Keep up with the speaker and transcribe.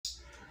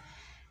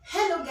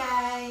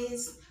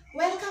guys,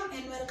 welcome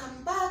and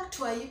welcome back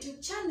to our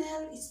YouTube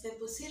channel. It's the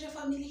Bosire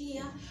family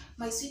here.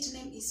 My sweet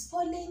name is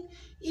Pauline.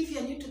 If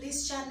you're new to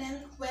this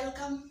channel,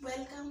 welcome.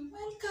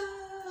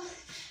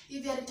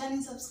 If you're a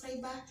returning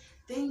subscriber,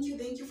 thank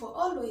you for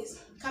always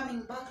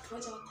coming back to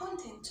watch our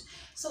content.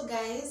 So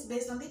guys,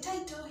 based on the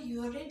title,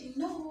 you already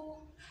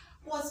know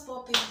what's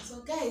popping.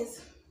 So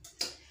guys,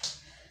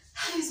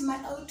 how is my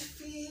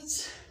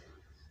outfit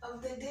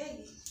of the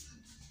day?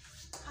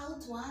 How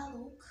do I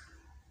look?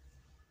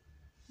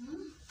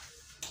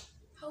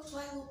 How do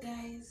I look,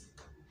 guys?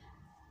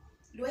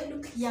 Do I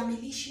look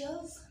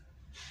yummylicious,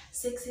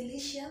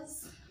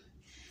 sexylicious,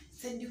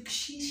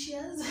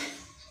 seductitious?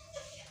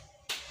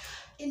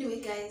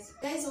 Anyway,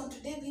 guys, on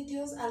today's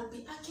videos, I'll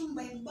be hacking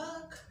my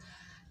back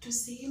to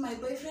see my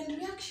boyfriend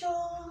reaction.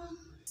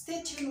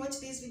 Stay tuned, watch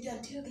this video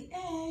until the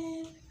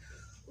end.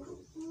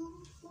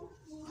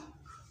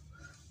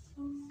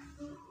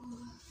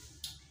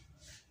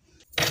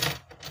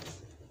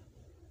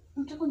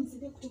 Nataka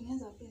nisaidie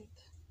kutengeneza bed.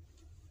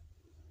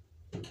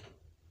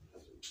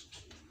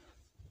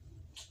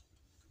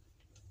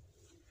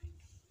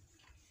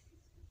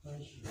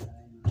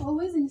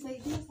 Always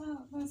nisaidia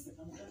sawa basi.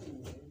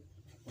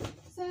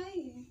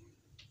 Sai.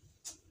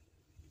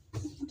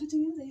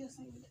 Utatengeneza hiyo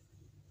side.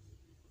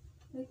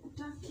 Like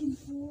utaki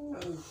mfu.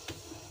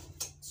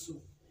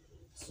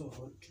 So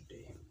hot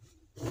today.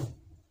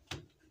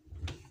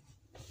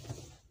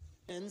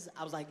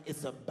 I was like,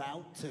 it's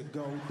about to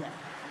go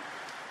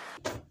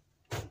down.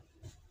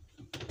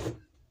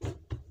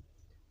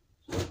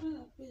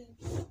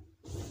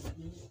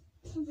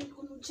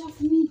 Kuna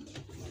uchafu mingi.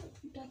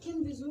 Utakia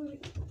vizuri.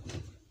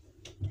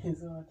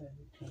 So what are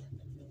you trying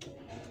to do?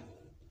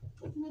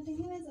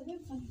 Unatengeneza bed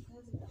fanya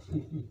kazi.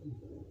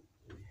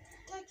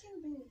 Utakia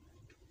bed.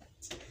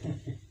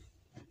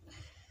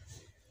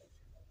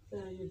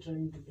 What are you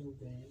trying to do,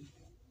 babe?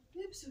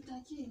 Babe, si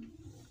utakia.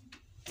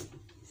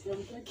 See,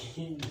 I'm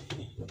talking.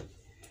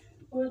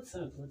 What's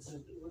up?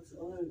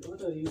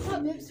 What are you Sasa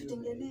doing? babe, si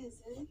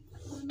utengeneze.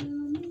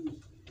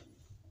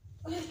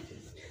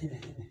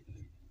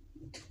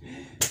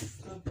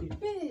 Stop it.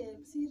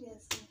 Babe,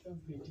 seriously.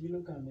 Stop it. You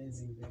look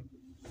amazing, babe.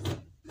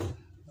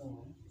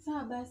 Oh.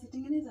 Sasa basi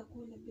tengeneza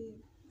kule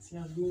babe. See,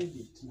 I've made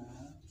it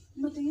now.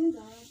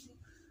 Umetengeneza wapi?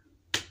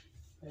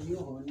 Are you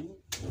horny?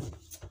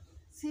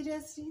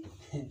 Seriously?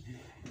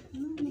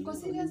 Niko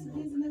serious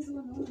business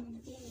wanaona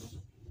nimependa.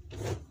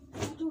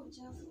 Watu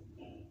uchafu.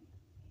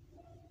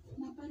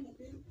 Na pale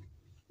babe.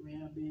 Where,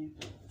 babe?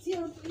 Si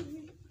hapo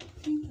hivi.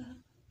 Finga.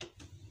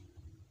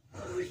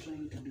 What are you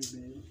trying to do,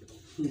 babe?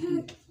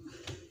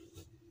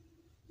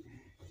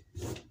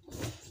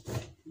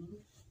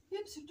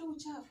 Babe, si utoa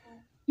uchafu.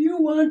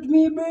 You want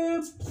me,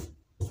 babe?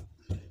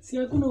 Si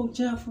hakuna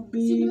uchafu,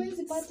 babe. Si ndio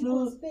hizi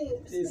particles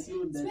babe. There's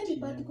no that Sipendi here,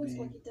 particles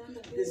kwa babe.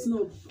 kitanda babe. There's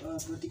no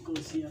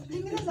particles here, babe. The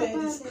Tengeneza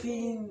bed is pale,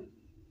 clean.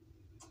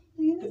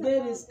 Tengeneza The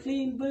bed pale. is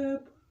clean, babe.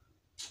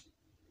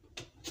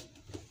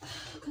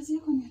 Kazi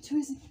yako ni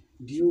choice.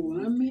 Do you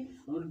want me?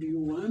 Or do you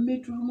want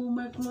me to remove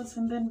my clothes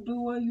and then do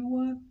what you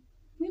want?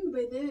 Mimi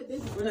by the way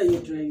babe. What are you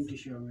trying to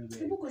show me, babe?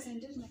 Hebu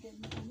concentrate na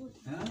kazi yako.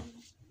 Huh?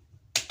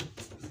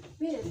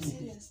 Babe,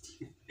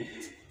 seriously.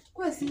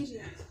 Kwa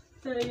serious.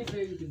 What are you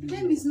trying to do?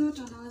 Time is not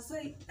on our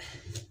side.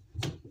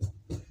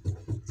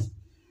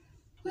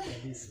 Look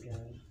at this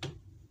guy.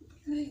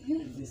 Hey.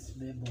 This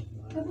babe of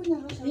mine. Hebu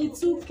nyorosha.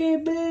 It's okay,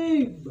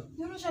 babe.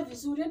 Nyorosha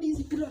vizuri hadi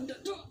hizi pilo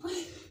ndoto.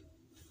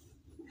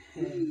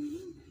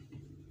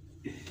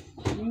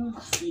 You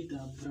sit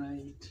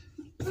upright.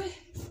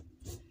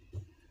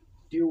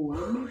 Do you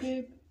want me,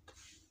 babe?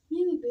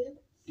 Nini babe?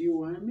 Do you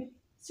want me?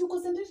 Si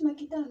uconcentrate na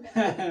kitanda.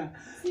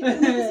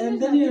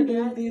 And then you're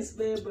doing this,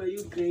 babe. Are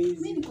you Mimi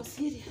crazy? niko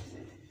serious.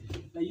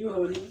 Are you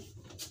horny?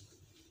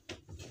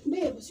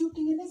 Babe, si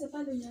utengeneze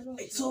pale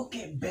nyorosha. It's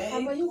okay, babe.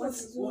 Hapa yuko What,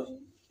 vizuri.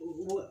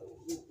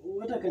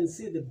 what I can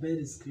see, the bed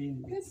is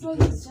clean. Babe, The floor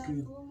bed is is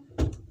clean. chafu.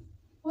 The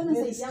Wana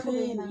bed side is yako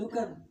clean. ina. Look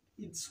at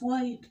it's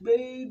white,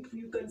 babe.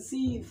 You can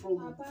see it from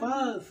Hapana.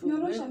 far, from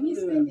Nyorosha, mi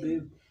everywhere, sipendi.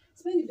 babe.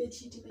 Sipendi bed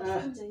sheet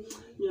imekunja hivi.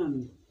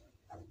 Yummy.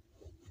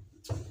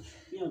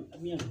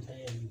 Me, I'm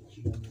tired with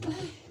you.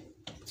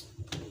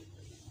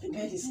 The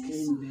bed is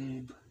clean,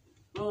 babe.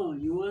 Oh,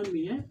 you want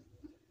me, eh?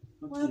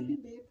 Wapi Okay.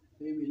 babe?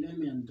 Baby, let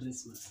me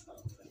undress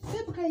myself.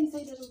 Babe, kaa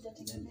inside hata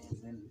hujatengeneza.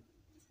 Then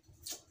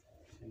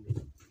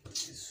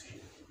this way.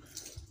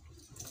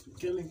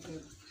 Get me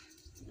good.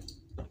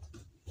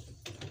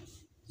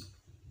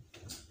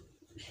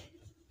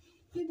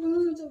 Babe,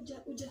 unaona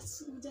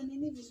uja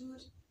nini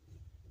vizuri.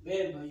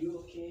 Babe, are you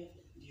okay?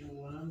 Do you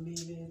want me,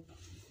 babe?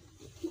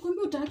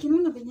 Nikwambia utaki,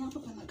 naona venye hapa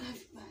panakaa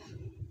vibaya.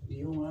 Do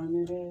you want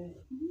me, babe?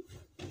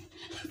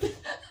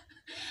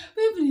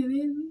 Babe, ni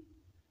nini?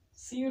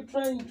 See, you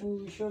trying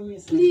to show me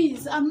something.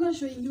 Please, I'm not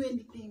showing you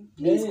anything.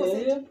 Please,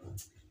 Babe.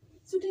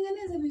 si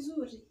utengeneze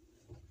vizuri.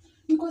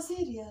 Niko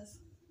serious.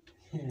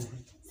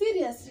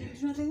 Seriously,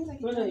 tunatengeneza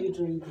What are you kitanda.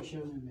 trying to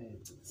show me,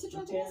 babe? Si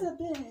tunatengeneza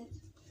bed.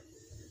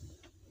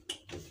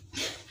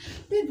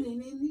 Babe, ni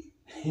nini?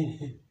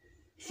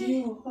 See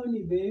you,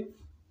 honey, babe.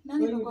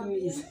 Nani What are you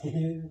nakwambia?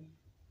 doing?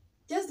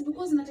 Just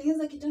because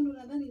natengeneza kitanda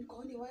nadhani niko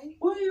horny, why?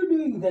 Why are you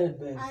doing that,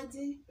 babe?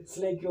 Aje. It's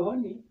like you're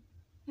horny.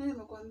 Nani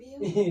amekwambia?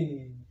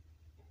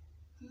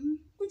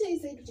 Kuja hii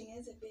side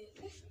tutengeneze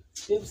bed.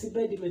 Babe, si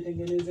bed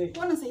imetengenezeka.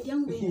 Mbona side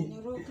yangu ndio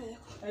inanyoroka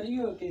yako? Are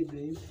you okay,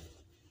 babe?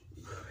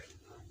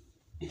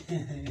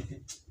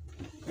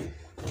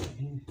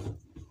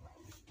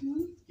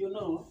 You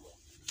know,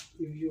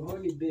 if you're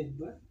horny, babe,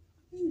 but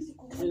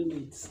tell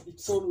me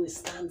it's always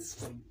stands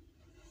for you.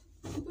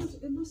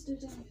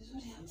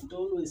 It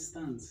always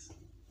stands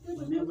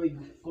whenever you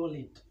call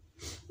it.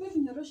 Wewe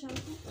nyorosha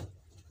hapo.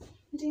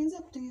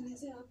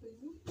 Kutengenezea hapo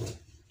hivyo.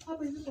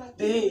 Hapo hivyo kwa.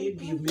 Babe,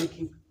 you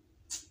making.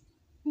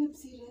 Babe,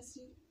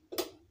 seriously.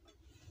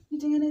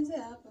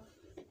 Nitengenezea hapa.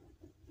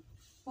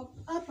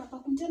 Hapa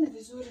pakunjane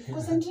vizuri.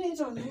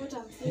 Concentrate on what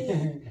I'm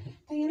saying.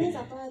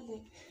 Tengeneza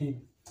pale.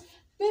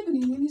 Babe, ni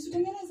nini?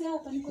 Usitengeneze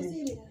hapa, niko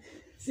serious.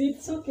 See,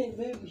 it's okay,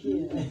 babe,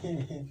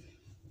 here.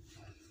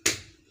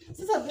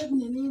 Sasa babe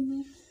ni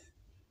nini?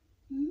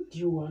 Do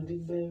you want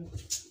it, babe?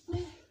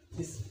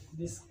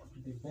 This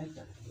could be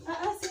better.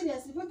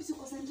 Seriously, babe, si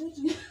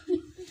concentrate.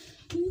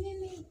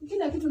 Nini?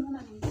 Kila kitu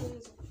naona ni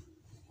mchezo.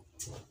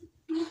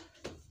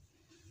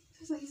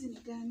 Sasa hizi ni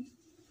gani?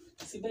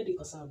 Si bed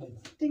iko sawa, babe.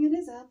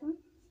 Tengeneza hapa.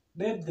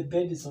 Babe, the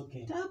bed is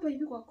okay. Hapa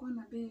hivi kwa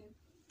kona, babe.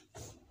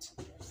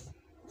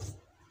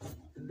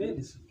 The bed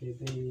is okay,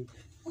 babe.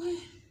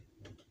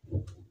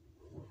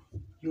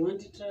 You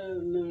want it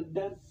in a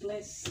dark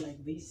place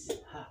like this?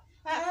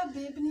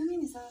 Babe, ni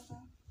nini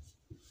sasa?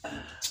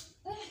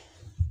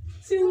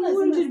 See, you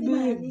want it,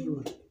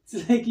 babe.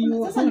 It's like you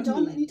want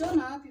it.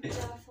 Nitaona wapi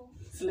uchafu?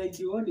 It's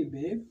like you want it,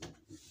 babe.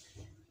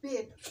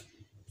 Babe,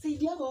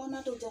 saidi yako ona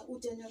hata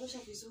ujanyorosha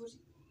vizuri.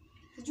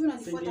 Sijui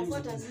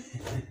unanifuata nini?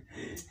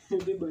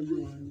 Babe,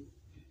 you want it.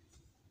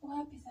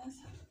 Wapi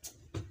sasa?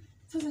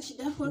 Sasa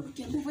shida yako wapi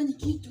ukiamua ufanye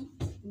kitu?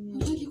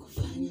 Hutaki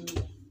kufanya.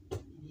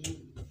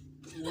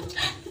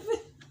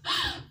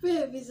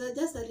 Babe, it's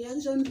just a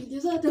reaction video.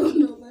 So I don't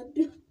know what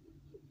to do.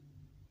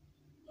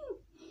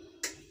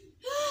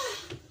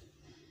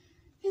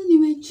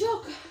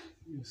 Nimechoka.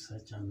 You're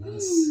such a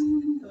mess.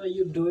 What are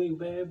you doing,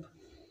 babe?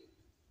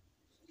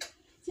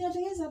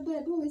 Siatengeza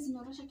bed, wewe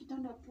usinyorosha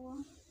kitanda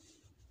poa.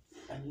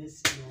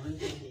 Unless you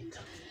want it.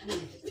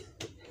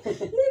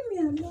 Leave me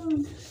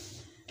alone.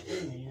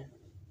 Yeah.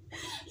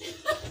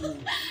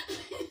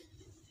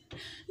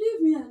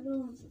 Leave me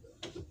alone.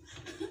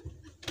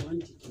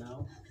 Want it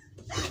now?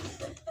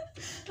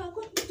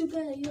 Hakuna kitu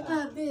kaya hiyo.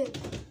 Babe.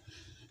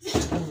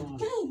 Come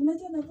on.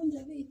 Unajua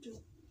napunja vitu.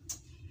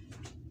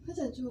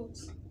 Acha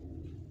jokes.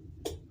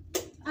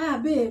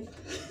 Babe.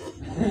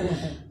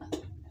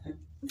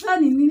 Sasa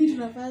ni nini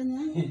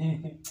tunafanya?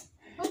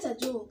 Acha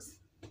jokes.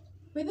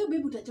 Wewe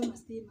babe utachoma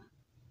stima.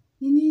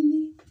 Ni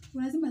nini?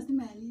 Unazima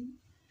stima ya nini?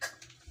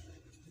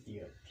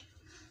 Yeah.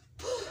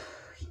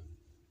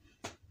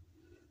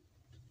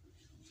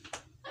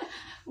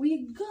 We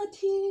got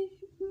him.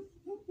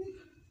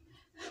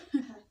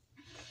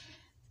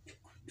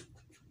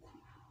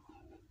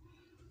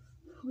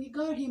 We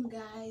got him,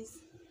 guys.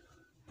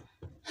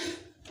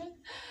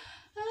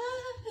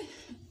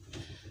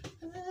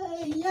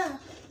 Yeah.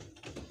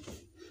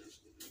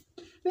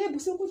 Babe,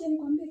 usikuja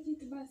nikwambie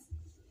kitu basi.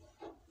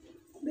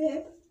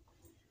 Babe.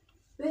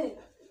 Babe.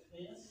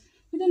 Yes.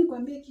 Kuja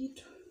nikwambie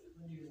kitu.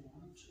 What do you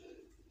want?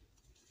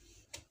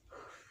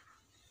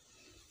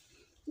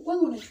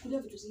 Kwanza unachukulia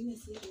vitu zingine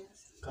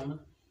serious.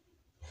 Kama?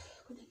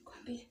 Kuja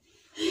nikwambie.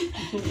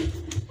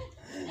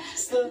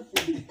 Stop.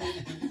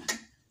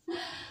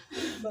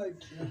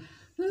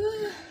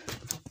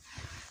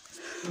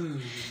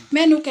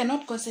 Men who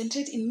cannot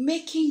concentrate in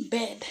making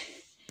bed.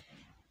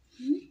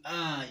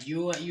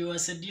 You are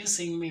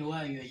seducing me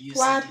while you are using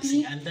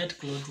Wapi? and that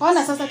clothes.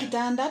 Ona sasa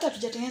kitanda hata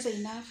tujatengeneza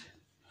enough.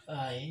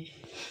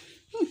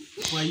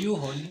 Were you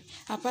horny?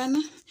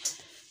 Hapana.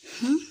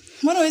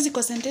 Mbona huwezi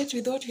concentrate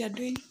with what you are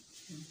doing?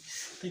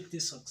 Take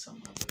this socks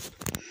somewhere.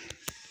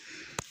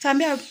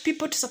 Tambia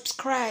people to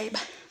subscribe.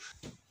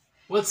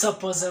 What's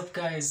up,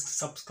 guys?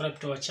 Subscribe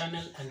to our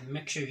channel and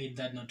make sure you hit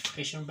that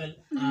notification bell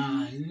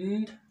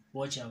and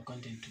watch our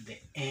content to the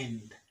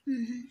end.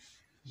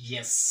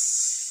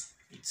 Yes,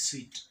 it's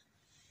sweet.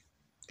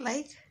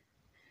 Like?